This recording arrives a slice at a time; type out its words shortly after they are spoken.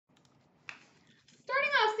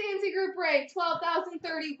rookie group break,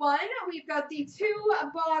 12,031. We've got the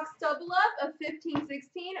 2-box double up of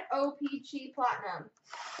 1516 OPC Platinum.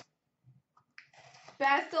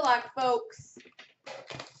 Best of luck, folks.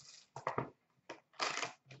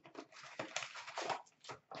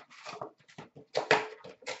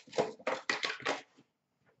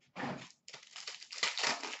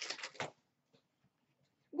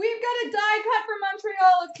 We've got a die cut for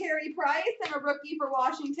Montreal of Carey Price and a rookie for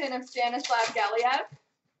Washington of Stanislav Galiev.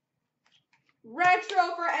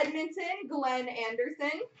 Retro for Edmonton, Glenn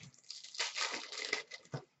Anderson.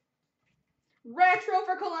 Retro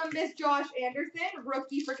for Columbus, Josh Anderson.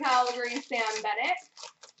 Rookie for Calgary, Sam Bennett.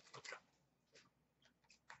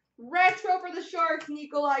 Retro for the Sharks,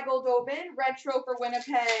 Nikolai Goldobin. Retro for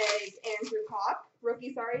Winnipeg, Andrew Kopp.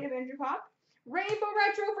 Rookie, sorry, of Andrew Kopp. Rainbow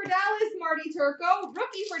Retro for Dallas, Marty Turco.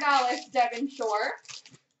 Rookie for Dallas, Devin Shore.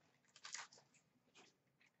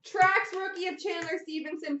 Tracks rookie of Chandler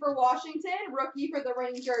Stevenson for Washington. Rookie for the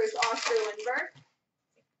Rangers, Oscar Lindberg.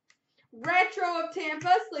 Retro of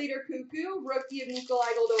Tampa, Slater Cuckoo. Rookie of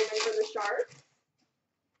Nikolai Goldobin for the Sharks.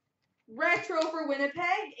 Retro for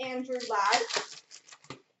Winnipeg, Andrew Ladd.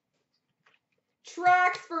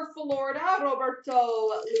 Tracks for Florida, Roberto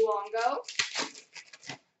Luongo.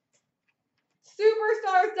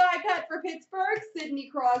 Superstars die cut for Pittsburgh, Sidney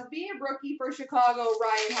Crosby. Rookie for Chicago,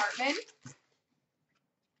 Ryan Hartman.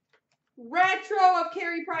 Retro of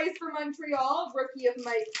Carey Price for Montreal. Rookie of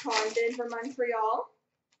Mike Condon for Montreal.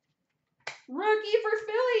 Rookie for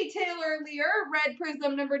Philly, Taylor Lear. Red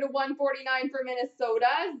Prism number to 149 for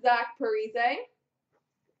Minnesota, Zach Parise.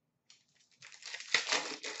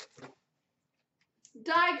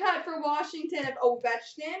 Die cut for Washington of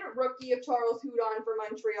Ovechkin. Rookie of Charles Hudon for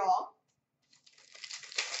Montreal.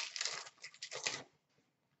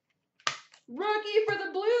 Rookie for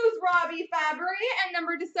the Blues, Robbie Fabry, and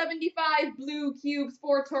number to 75 blue cubes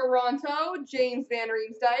for Toronto, James Van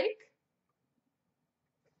Riemsdyk.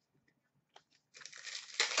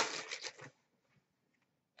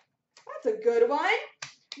 That's a good one.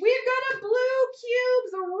 We've got a blue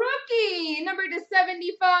cubes rookie, number to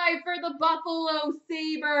 75 for the Buffalo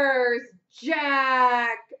Sabres,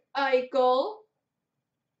 Jack Eichel.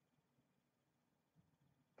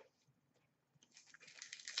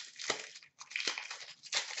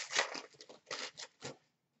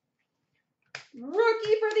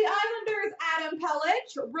 Rookie for the Islanders, Adam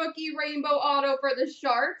Pelech. Rookie rainbow auto for the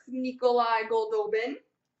Sharks, Nikolai Goldobin.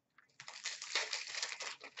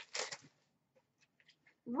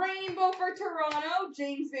 Rainbow for Toronto,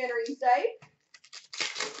 James Van Riemsdyk.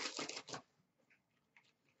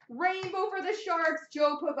 Rainbow for the Sharks,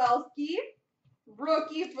 Joe Pavelski.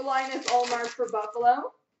 Rookie for Linus Ullmark for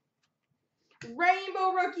Buffalo.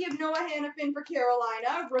 Rainbow rookie of Noah Hanifin for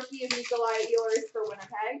Carolina. Rookie of Nikolai Ehlers for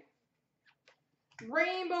Winnipeg.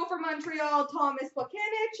 Rainbow for Montreal, Thomas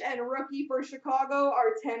Plekanec, and rookie for Chicago,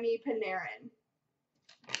 Artemi Panarin.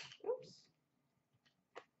 Oops.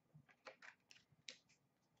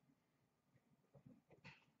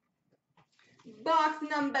 Box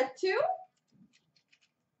number 2.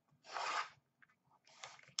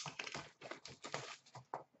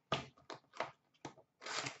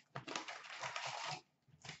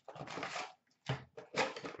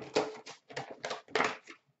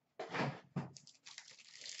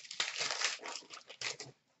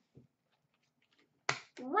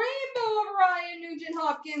 Rainbow of Ryan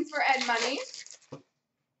Nugent-Hopkins for Ed Money.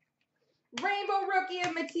 Rainbow rookie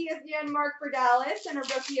of Matthias Janmark for Dallas and a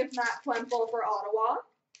rookie of Matt Plemple for Ottawa.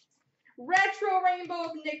 Retro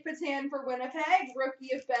rainbow of Nick Patan for Winnipeg.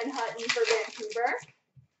 Rookie of Ben Hutton for Vancouver.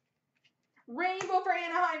 Rainbow for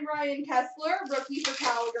Anaheim, Ryan Kessler. Rookie for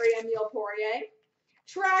Calgary, Emile Poirier.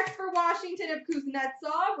 Tracks for Washington of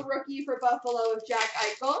Kuznetsov. Rookie for Buffalo of Jack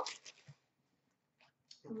Eichel.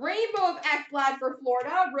 Rainbow of Ekblad for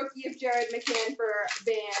Florida. Rookie of Jared McCann for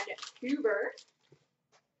Vancouver.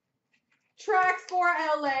 Tracks for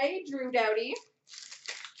LA, Drew Doughty.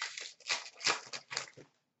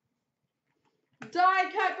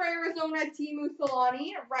 Die cut for Arizona, Teemu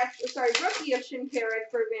Selanne. Rookie of Shinkarik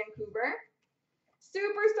for Vancouver.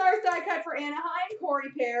 Superstars die cut for Anaheim,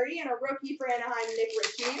 Corey Perry, and a rookie for Anaheim, Nick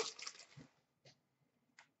Ritchie.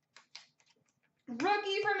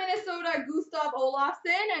 Rookie for Minnesota, Gustav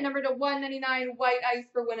Olofsson, and number to 199 white ice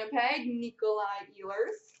for Winnipeg, Nikolai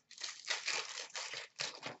Ehlers.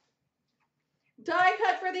 Die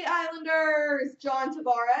cut for the Islanders, John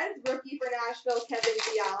Tavares. Rookie for Nashville, Kevin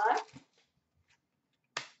Fiala.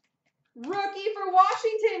 Rookie for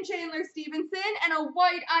Washington, Chandler Stevenson. And a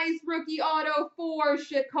white ice rookie auto for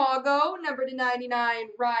Chicago, number to 99,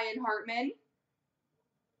 Ryan Hartman.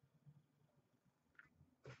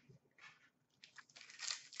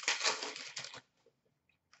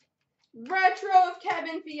 Retro of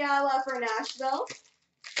Kevin Fiala for Nashville.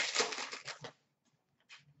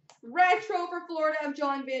 Retro for Florida of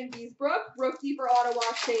John Van Beesbrook. Rookie for Ottawa,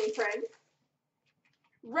 Shane Prince.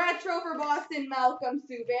 Retro for Boston, Malcolm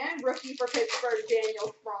Subban. Rookie for Pittsburgh,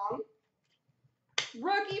 Daniel Sprong.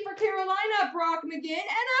 Rookie for Carolina, Brock McGinn.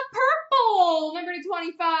 And a purple, number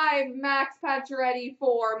 225, Max Pacioretty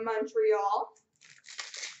for Montreal.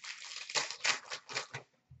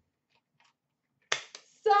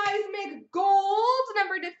 Seismic Gold,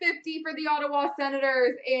 number 50 for the Ottawa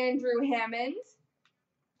Senators, Andrew Hammond.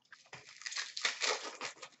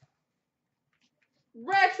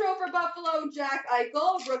 Retro for Buffalo, Jack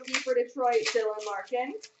Eichel. Rookie for Detroit, Dylan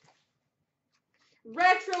Larkin.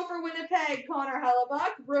 Retro for Winnipeg, Connor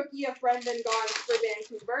Hellebuck. Rookie of Brendan Gaunce for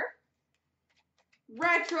Vancouver.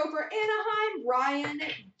 Retro for Anaheim, Ryan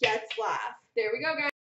Getzlaf. There we go, guys.